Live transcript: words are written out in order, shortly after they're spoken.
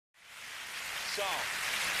So.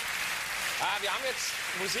 Wir haben jetzt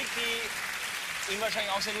Musik, die Ihnen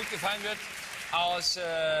wahrscheinlich auch sehr gut gefallen wird, aus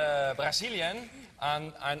Brasilien.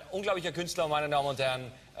 Ein unglaublicher Künstler, meine Damen und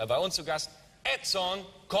Herren, bei uns zu Gast, Edson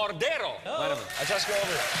Cordeiro. Oh. I just go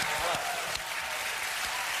over.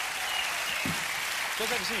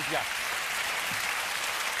 Just have a seat, yeah.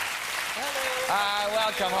 Hello.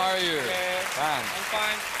 Welcome, how are you? Okay. Fine. I'm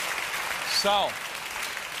fine. So,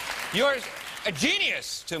 you're a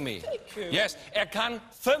genius to me. Thank you. Yes, kann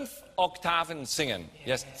 5 Oktaven singen.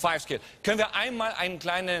 Yes, 5 scale. Können wir einmal eine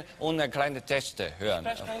kleine Test hören?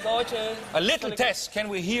 Ich spreche kein Deutsch. A little test. Can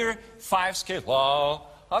we hear 5 scale? Wow.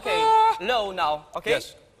 Okay, low now. Okay.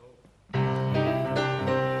 Yes.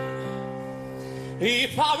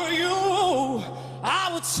 If I were you,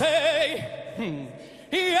 I would say,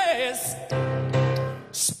 yes.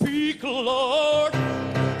 Speak, Lord.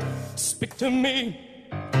 Speak to me.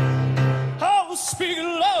 Oh, speak,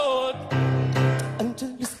 Lord.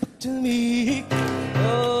 Until you speak to me.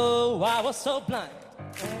 Oh, I was so blind.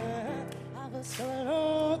 I was so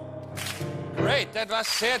alone. Great, that was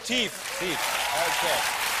sehr tief. Okay.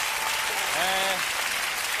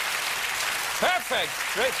 Perfect.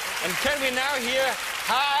 Great. And can we now hear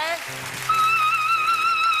high?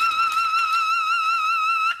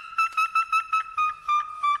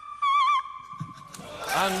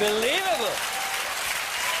 Unbelievable.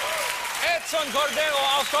 Edson Cordeiro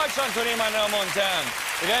auf Deutschland-Tournee, meine Damen und Herren.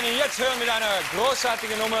 Wir werden ihn jetzt hören mit einer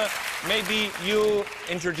großartigen Nummer. Maybe you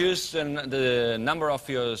introduce the number of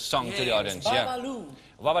your song to the audience. Babalú.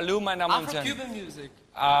 Babalú, meine Damen und Herren. Afro-Cuban music.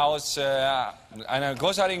 Aus einer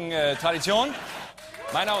großartigen Tradition.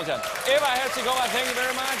 Meine Damen und Herren, Eva, herzlich willkommen, thank you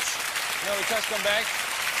very much. No, we just come back.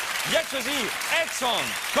 Jetzt für Sie, Edson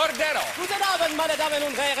Cordeiro. Guten Abend, meine Damen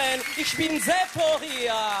und Herren. Ich bin Seppo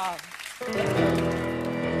hier.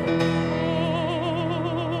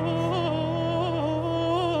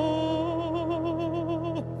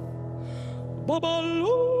 Babalú.